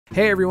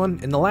Hey everyone,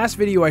 in the last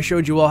video I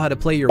showed you all how to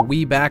play your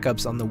Wii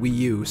backups on the Wii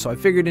U, so I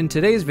figured in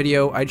today's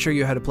video I'd show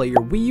you how to play your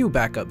Wii U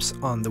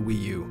backups on the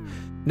Wii U.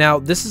 Now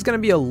this is going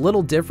to be a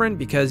little different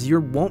because you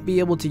won't be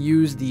able to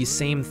use the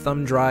same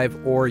thumb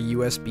drive or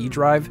USB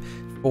drive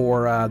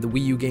for the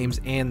Wii U games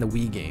and the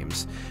Wii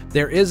games.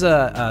 There is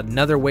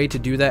another way to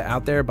do that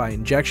out there by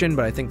injection,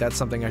 but I think that's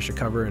something I should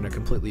cover in a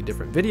completely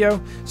different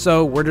video.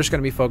 So we're just going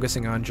to be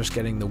focusing on just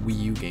getting the Wii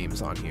U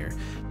games on here.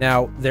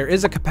 Now there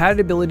is a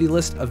compatibility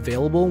list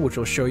available which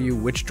will show you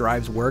which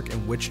drives work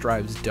and which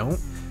drives don't.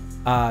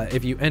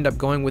 If you end up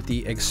going with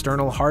the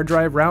external hard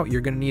drive route,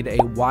 you're going to need a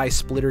Y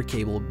splitter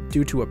cable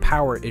due to a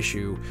power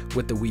issue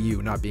with the Wii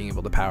U not being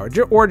able to power,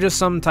 or just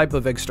some type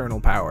of external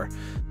power.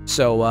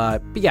 So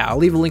but yeah, I'll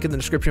leave a link in the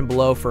description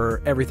below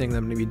for everything that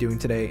I'm going to be doing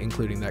today,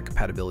 including that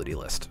compatibility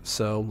list.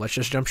 So let's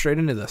just jump straight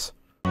into this.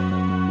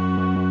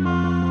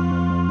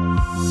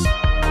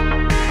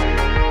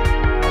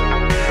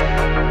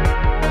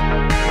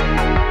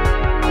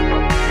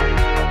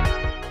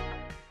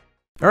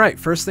 Alright,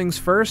 first things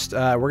first,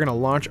 we're going to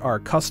launch our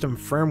custom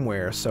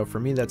firmware. So for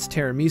me that's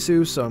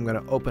Tiramisu, so I'm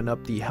going to open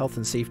up the health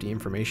and safety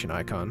information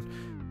icon.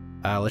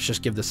 Let's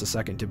just give this a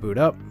second to boot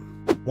up.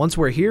 Once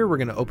we're here, we're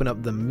going to open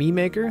up the Mi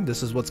Maker.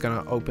 This is what's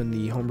going to open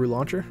the Homebrew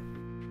Launcher.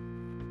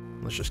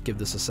 Let's just give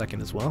this a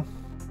second as well.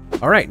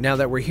 Alright, now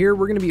that we're here,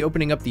 we're going to be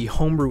opening up the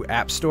Homebrew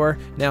App Store.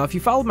 Now, if you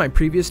followed my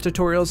previous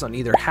tutorials on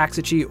either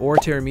Haxachi or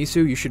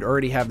Tiramisu, you should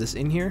already have this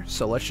in here.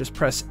 So let's just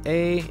press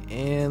A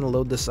and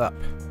load this up.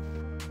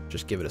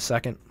 Just give it a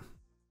second.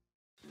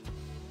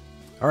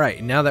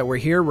 Alright, now that we're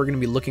here, we're going to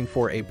be looking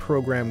for a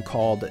program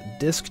called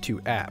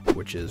Disc2app,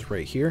 which is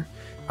right here.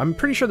 I'm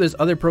pretty sure there's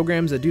other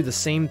programs that do the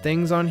same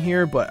things on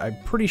here, but I'm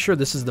pretty sure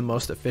this is the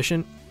most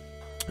efficient.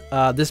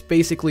 This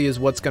basically is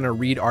what's going to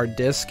read our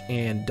disk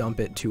and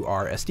dump it to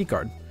our SD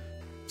card.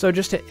 So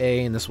just hit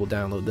A and this will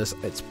download this.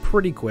 It's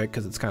pretty quick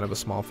because it's kind of a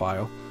small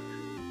file.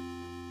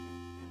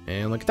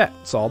 And look at that,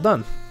 it's all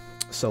done.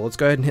 So let's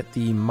go ahead and hit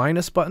the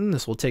minus button.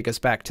 This will take us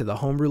back to the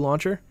Homebrew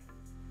Launcher.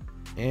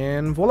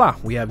 And voila,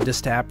 we have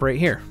Disc2app right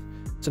here.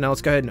 So now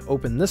let's go ahead and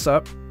open this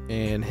up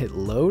and hit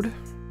load.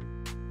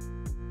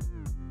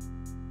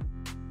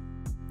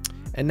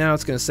 And now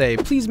it's going to say,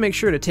 please make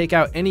sure to take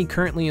out any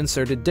currently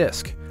inserted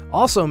disk.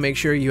 Also make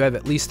sure you have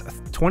at least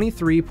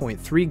 23.3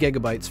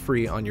 gigabytes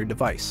free on your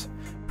device.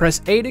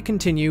 Press A to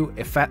continue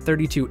a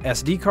FAT32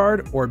 SD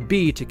card, or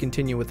B to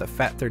continue with a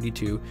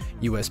FAT32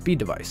 USB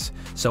device.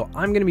 So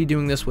I'm going to be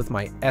doing this with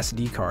my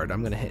SD card.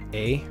 I'm going to hit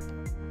A.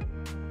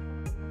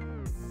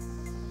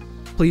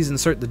 Please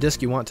insert the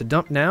disk you want to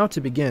dump now to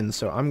begin.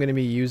 So I'm going to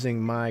be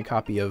using my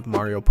copy of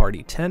Mario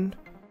Party 10.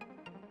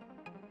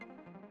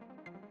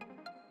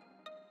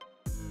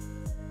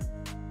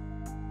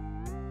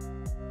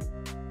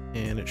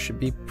 And it should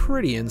be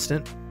pretty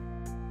instant.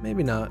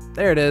 Maybe not.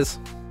 There it is.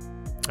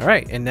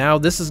 Alright, and now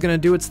this is going to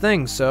do its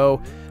thing.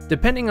 So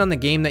depending on the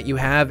game that you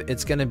have,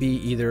 it's going to be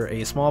either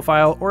a small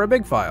file or a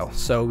big file.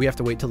 So we have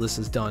to wait till this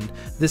is done.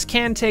 This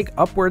can take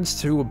upwards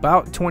to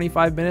about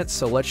 25 minutes,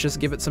 so let's just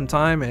give it some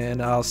time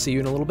and I'll see you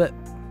in a little bit.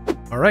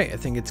 Alright, I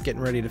think it's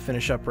getting ready to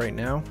finish up right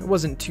now. It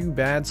wasn't too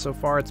bad so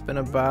far. It's been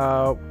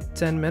about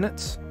 10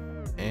 minutes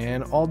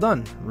and all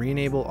done.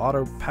 Re-enable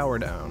auto power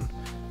down.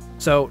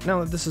 So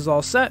now that this is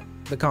all set,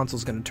 the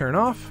console's going to turn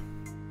off.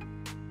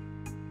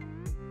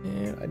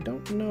 And I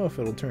don't know if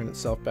it'll turn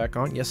itself back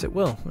on. Yes, it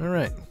will.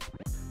 Alright.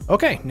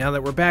 Okay, now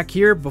that we're back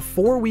here,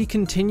 before we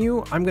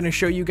continue, I'm going to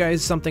show you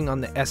guys something on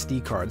the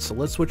SD card. So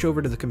let's switch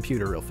over to the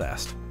computer real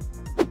fast.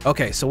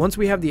 Okay, so once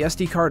we have the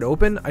SD card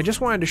open, I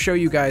just wanted to show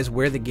you guys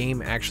where the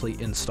game actually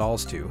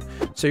installs to.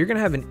 So you're going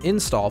to have an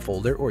install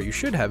folder, or you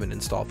should have an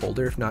install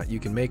folder. If not, you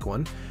can make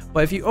one.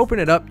 But if you open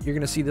it up, you're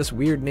going to see this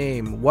weird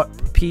name,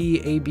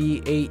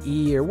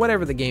 WhatPABAE, or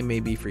whatever the game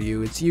may be for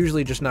you. It's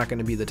usually just not going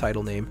to be the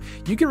title name.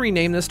 You can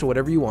rename this to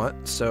whatever you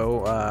want.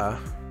 So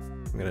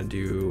I'm going to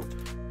do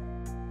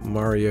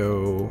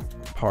Mario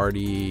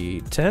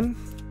Party 10.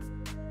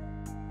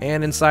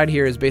 And inside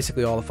here is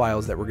basically all the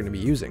files that we're going to be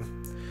using.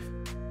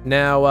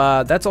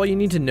 Now, that's all you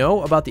need to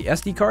know about the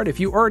SD card.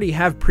 If you already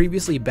have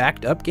previously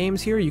backed up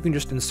games here, you can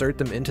just insert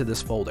them into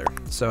this folder.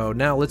 So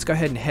now let's go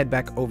ahead and head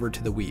back over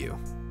to the Wii U.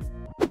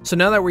 So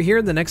now that we're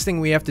here, the next thing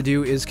we have to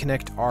do is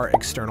connect our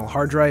external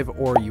hard drive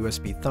or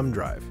USB thumb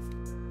drive.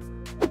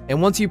 And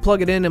once you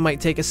plug it in, it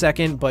might take a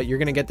second, but you're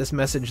going to get this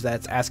message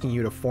that's asking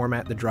you to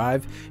format the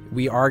drive.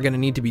 We are going to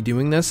need to be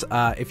doing this.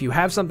 If you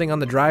have something on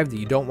the drive that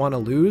you don't want to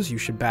lose, you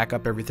should back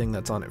up everything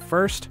that's on it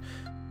first.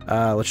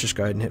 Let's just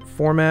go ahead and hit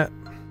format.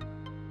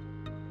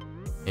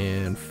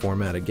 And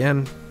format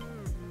again.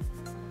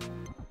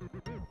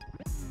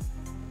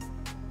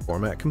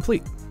 Format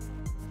complete.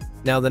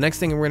 Now the next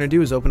thing we're going to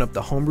do is open up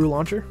the Homebrew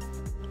Launcher.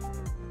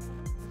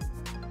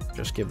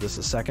 Just give this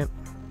a second.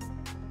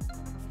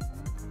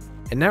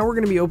 And now we're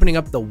going to be opening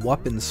up the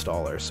WUP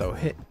installer. So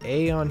hit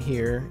A on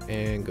here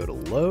and go to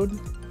load.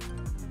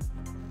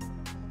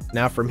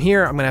 Now from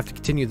here, I'm going to have to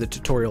continue the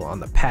tutorial on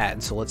the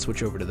pad. So let's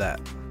switch over to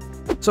that.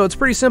 So it's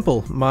pretty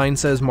simple. Mine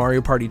says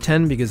Mario Party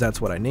 10 because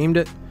that's what I named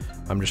it.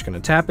 I'm just going to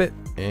tap it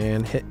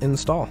and hit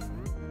install.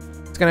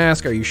 It's going to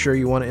ask, are you sure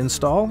you want to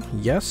install?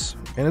 Yes.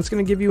 And it's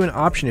going to give you an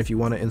option if you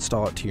want to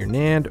install it to your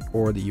NAND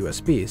or the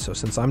USB. So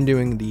since I'm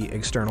doing the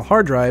external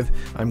hard drive,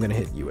 I'm going to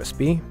hit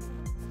USB.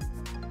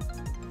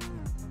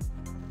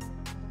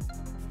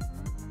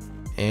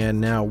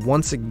 And now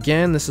once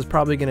again, this is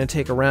probably going to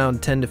take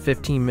around 10 to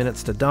 15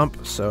 minutes to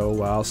dump.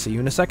 So I'll see you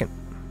in a second.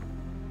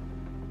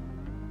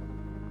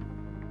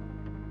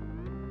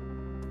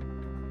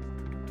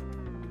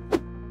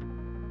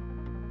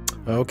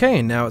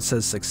 Okay, now it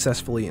says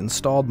successfully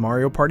installed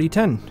Mario Party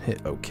 10.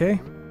 Hit OK.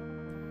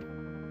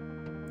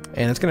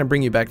 And it's going to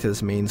bring you back to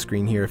this main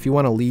screen here. If you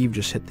want to leave,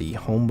 just hit the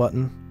home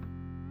button.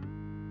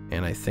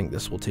 And I think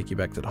this will take you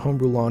back to the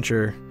Homebrew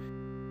Launcher.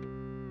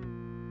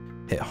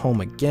 Hit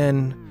home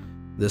again.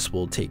 This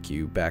will take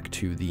you back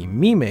to the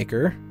Me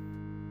Maker.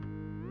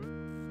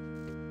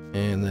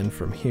 And then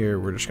from here,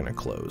 we're just going to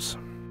close.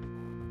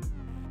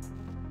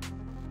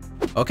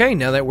 Okay,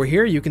 now that we're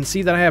here, you can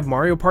see that I have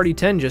Mario Party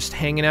 10 just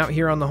hanging out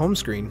here on the home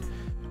screen.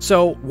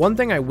 So one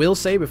thing I will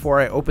say before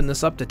I open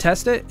this up to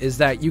test it is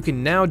that you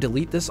can now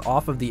delete this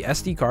off of the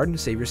SD card to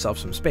save yourself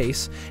some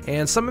space.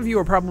 And some of you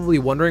are probably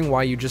wondering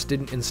why you just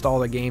didn't install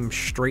the game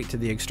straight to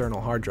the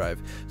external hard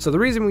drive. So the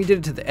reason we did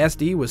it to the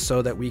SD was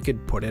so that we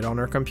could put it on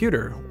our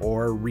computer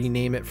or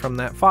rename it from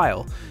that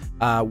file.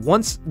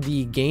 Once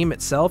the game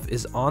itself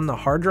is on the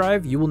hard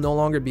drive, you will no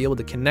longer be able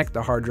to connect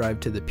the hard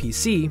drive to the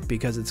PC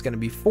because it's going to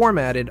be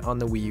formatted on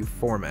the Wii U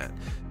format.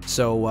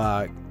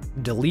 So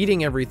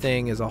deleting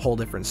everything is a whole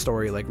different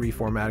story, like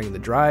reformatting the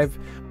drive.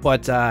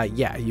 But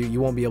yeah, you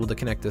won't be able to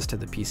connect this to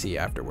the PC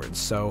afterwards.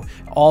 So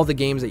all the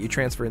games that you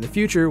transfer in the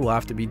future will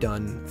have to be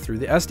done through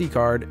the SD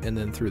card and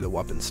then through the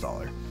WUP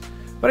installer.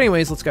 But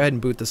anyways, let's go ahead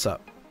and boot this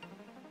up.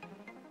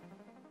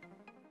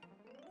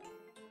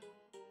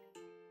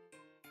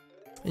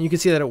 And you can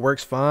see that it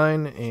works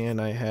fine, and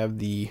I have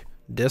the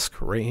disc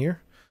right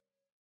here.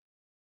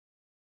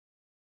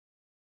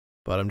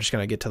 But I'm just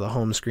going to get to the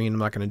home screen. I'm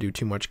not going to do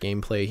too much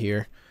gameplay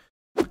here.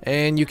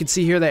 And you can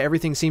see here that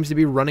everything seems to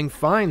be running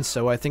fine,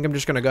 so I think I'm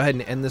just going to go ahead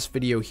and end this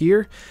video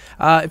here.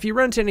 If you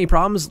run into any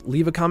problems,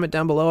 leave a comment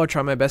down below. I'll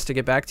try my best to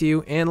get back to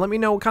you, and let me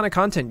know what kind of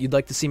content you'd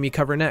like to see me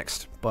cover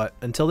next. But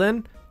until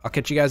then, I'll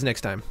catch you guys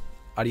next time.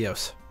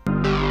 Adios.